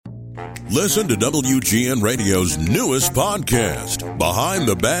Listen to WGN Radio's newest podcast, Behind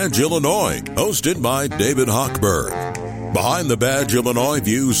the Badge Illinois, hosted by David Hochberg. Behind the Badge Illinois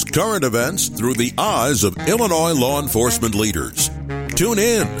views current events through the eyes of Illinois law enforcement leaders. Tune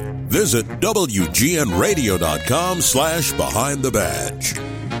in. Visit WGNRadio.com/Behind the Badge.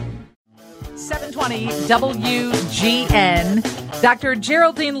 720 WGN. Dr.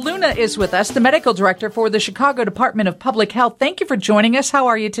 Geraldine Luna is with us, the medical director for the Chicago Department of Public Health. Thank you for joining us. How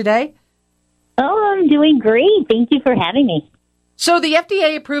are you today? Oh, I'm doing great. Thank you for having me. So the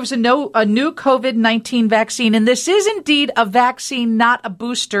FDA approves a new COVID-19 vaccine, and this is indeed a vaccine, not a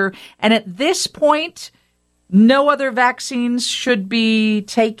booster. And at this point, no other vaccines should be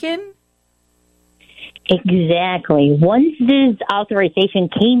taken? Exactly. Once this authorization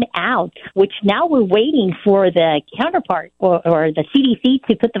came out, which now we're waiting for the counterpart or the CDC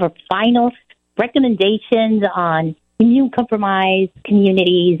to put the final recommendations on immune-compromised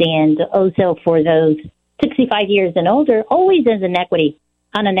communities and also for those 65 years and older, always as an equity,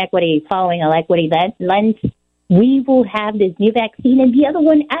 following an equity lens, we will have this new vaccine and the other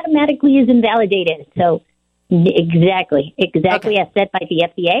one automatically is invalidated. So exactly okay. As said by the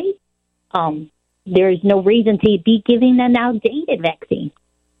FDA, there is no reason to be giving an outdated vaccine.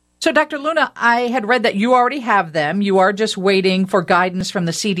 So, Dr. Luna, I had read that you already have them. You are just waiting for guidance from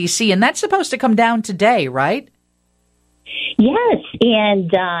the CDC, and that's supposed to come down today, right? Yes, and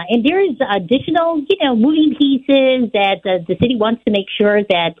there is additional, moving pieces that the city wants to make sure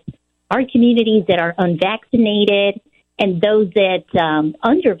that our communities that are unvaccinated and those that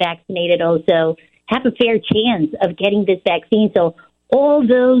under-vaccinated also have a fair chance of getting this vaccine. So all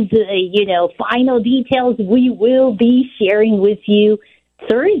those, final details we will be sharing with you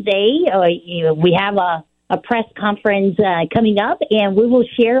Thursday. We have a press conference coming up, and we will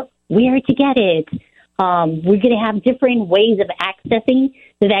share where to get it. We're going to have different ways of accessing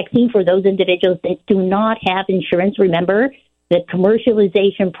the vaccine for those individuals that do not have insurance. Remember that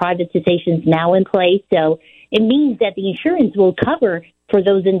commercialization, privatization is now in place. So it means that the insurance will cover for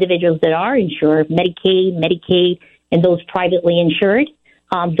those individuals that are insured, Medicaid, Medicaid, and those privately insured.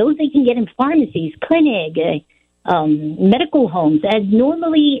 Those they can get in pharmacies, clinic, medical homes, as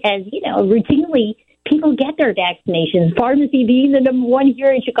routinely people get their vaccinations. Pharmacy being the number one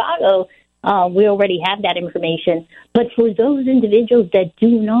here in Chicago. We already have that information. But for those individuals that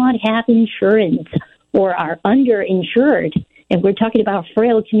do not have insurance or are underinsured, and we're talking about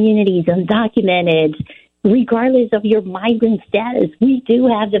frail communities, undocumented, regardless of your migrant status, we do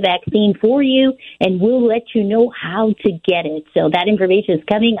have the vaccine for you, and we'll let you know how to get it. So that information is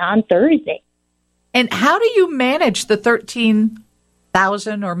coming on Thursday. And how do you manage the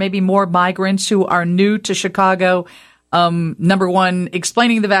 13,000 or maybe more migrants who are new to Chicago? Number one,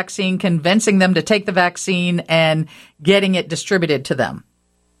 explaining the vaccine, convincing them to take the vaccine, and getting it distributed to them.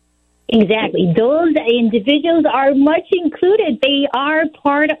 Exactly. Those individuals are much included. They are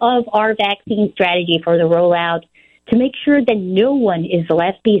part of our vaccine strategy for the rollout to make sure that no one is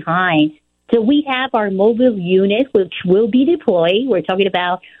left behind. So we have our mobile unit, which will be deployed. We're talking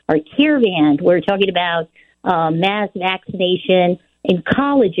about our care van. We're talking about mass vaccination in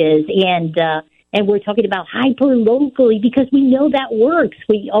colleges, and we're talking about hyper locally because we know that works.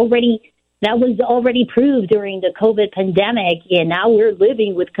 That was already proved during the COVID pandemic, and now we're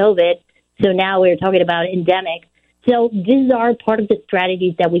living with COVID. So now we're talking about endemic. So these are part of the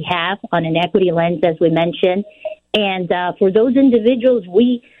strategies that we have on an equity lens, as we mentioned. And for those individuals,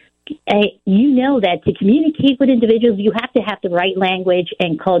 that to communicate with individuals, you have to have the right language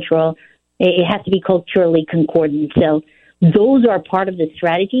and cultural. It has to be culturally concordant. So those are part of the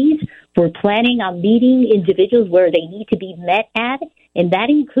strategies. We're planning on meeting individuals where they need to be met at, and that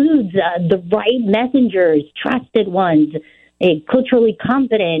includes the right messengers, trusted ones, culturally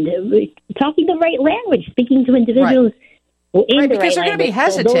competent, talking the right language, speaking to individuals in the right language. Because they're going to be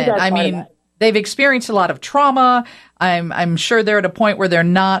hesitant. I mean, they've experienced a lot of trauma. I'm sure they're at a point where they're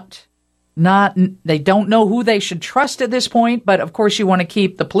they don't know who they should trust at this point. But of course, you want to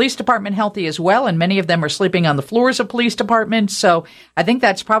keep the police department healthy as well. And many of them are sleeping on the floors of police departments. So I think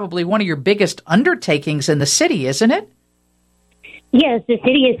that's probably one of your biggest undertakings in the city, isn't it? Yes, the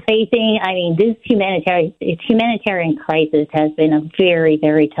city is facing, this humanitarian crisis has been a very,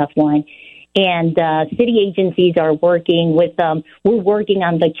 very tough one. And city agencies are working with we're working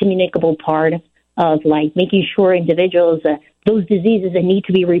on the communicable part of making sure individuals, those diseases that need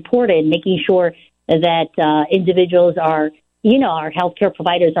to be reported, making sure that individuals are, our healthcare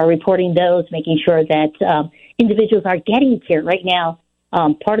providers are reporting those, making sure that individuals are getting care. Right now,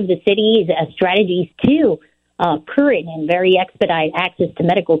 part of the city's strategies to current and very expedite access to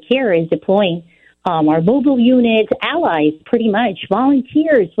medical care is deploying our mobile units, allies, pretty much,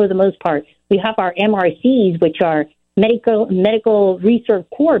 volunteers for the most part. We have our MRCs, which are medical research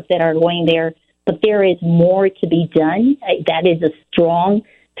corps that are going there, but there is more to be done. That is a strong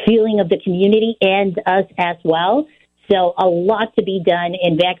feeling of the community and us as well. So a lot to be done,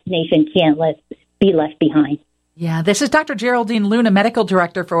 and vaccination can't be left behind. Yeah, this is Dr. Geraldine Luna, Medical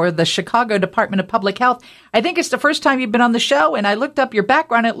Director for the Chicago Department of Public Health. I think it's the first time you've been on the show, and I looked up your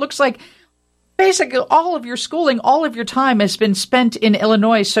background. It looks like basically all of your schooling, all of your time has been spent in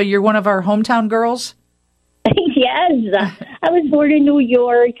Illinois, so you're one of our hometown girls? Yes. I was born in New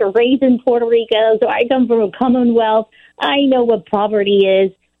York, raised in Puerto Rico, so I come from a Commonwealth. I know what poverty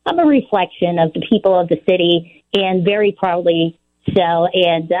is. I'm a reflection of the people of the city, and very proudly so.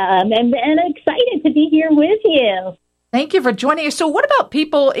 And I'm excited to be here with you. Thank you for joining us. So what about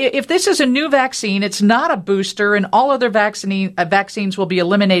people, if this is a new vaccine, it's not a booster, and all other vaccines will be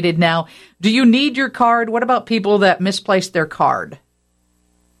eliminated now, do you need your card? What about people that misplaced their card?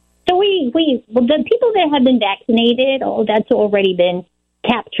 So the people that have been vaccinated, that's already been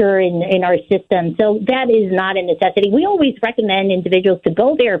captured in our system. So that is not a necessity. We always recommend individuals to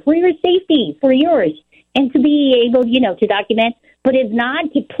go there for your safety, for yours, and to be able, to document. But if not,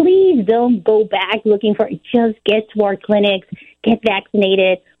 please don't go back looking for it. Just get to our clinics, get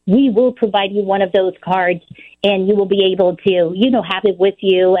vaccinated. We will provide you one of those cards, and you will be able to, have it with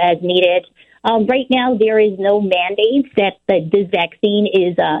you as needed. Right now, there is no mandate that this vaccine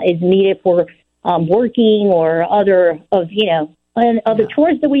is needed for working or other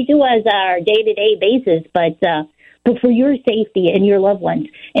chores that we do as our day-to-day basis, but for your safety and your loved ones.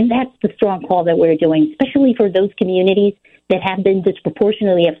 And that's the strong call that we're doing, especially for those communities that have been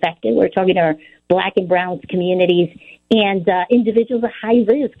disproportionately affected. We're talking our Black and Brown communities and individuals at high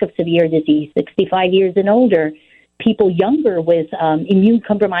risk of severe disease, 65 years and older, people younger with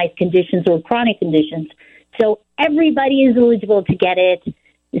immune-compromised conditions or chronic conditions. So everybody is eligible to get it.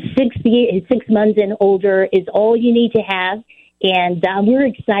 6 months and older is all you need to have. And we're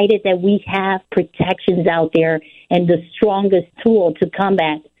excited that we have protections out there and the strongest tool to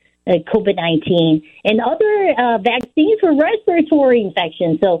combat COVID-19 and other vaccines for respiratory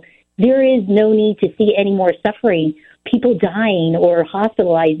infections. So there is no need to see any more suffering, people dying or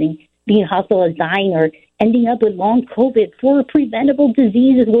being hospitalized, dying, or ending up with long COVID for preventable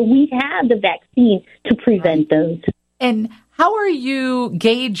diseases where we have the vaccine to prevent those. And how are you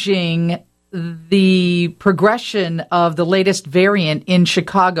gauging the progression of the latest variant in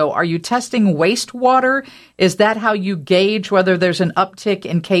Chicago? Are you testing wastewater? Is that how you gauge whether there's an uptick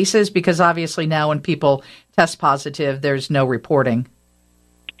in cases? Because obviously now when people test positive, there's no reporting.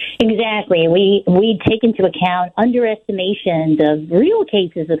 Exactly. We take into account underestimations of real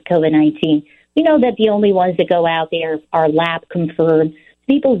cases of COVID-19. We know that the only ones that go out there are lab confirmed.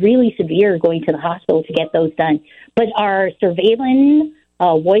 People really severe going to the hospital to get those done. But our surveillance,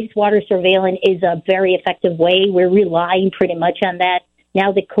 wastewater surveillance is a very effective way. We're relying pretty much on that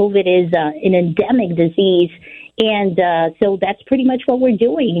now that COVID is an endemic disease. And so that's pretty much what we're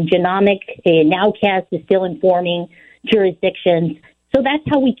doing. Genomic nowcast is still informing jurisdictions. So that's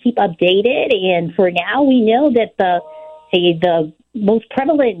how we keep updated. And for now, we know that the most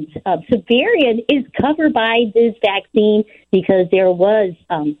prevalent subvariant is covered by this vaccine because there was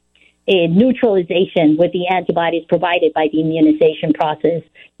a neutralization with the antibodies provided by the immunization process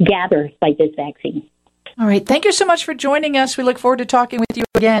gathered by this vaccine. All right. Thank you so much for joining us. We look forward to talking with you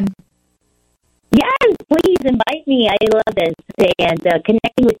again. Yes, please invite me. I love this. And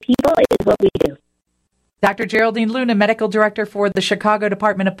connecting with people is what we do. Dr. Geraldine Luna, Medical Director for the Chicago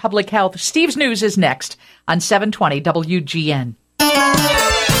Department of Public Health. Steve's News is next on 720 WGN.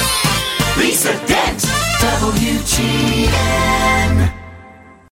 Lisa Dent, WGN.